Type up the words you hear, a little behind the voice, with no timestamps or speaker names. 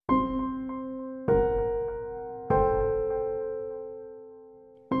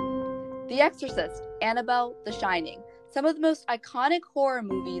The Exorcist, Annabelle, The Shining. Some of the most iconic horror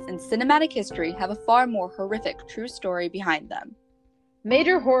movies in cinematic history have a far more horrific true story behind them.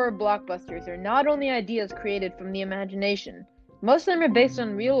 Major horror blockbusters are not only ideas created from the imagination, most of them are based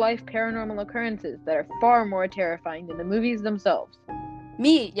on real-life paranormal occurrences that are far more terrifying than the movies themselves.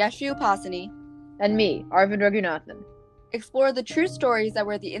 Me, Yashu Upasani, And me, Arvind Raghunathan, explore the true stories that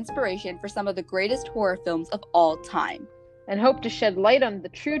were the inspiration for some of the greatest horror films of all time. and hope to shed light on the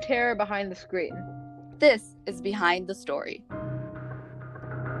true terror behind the screen. This is Behind the Story.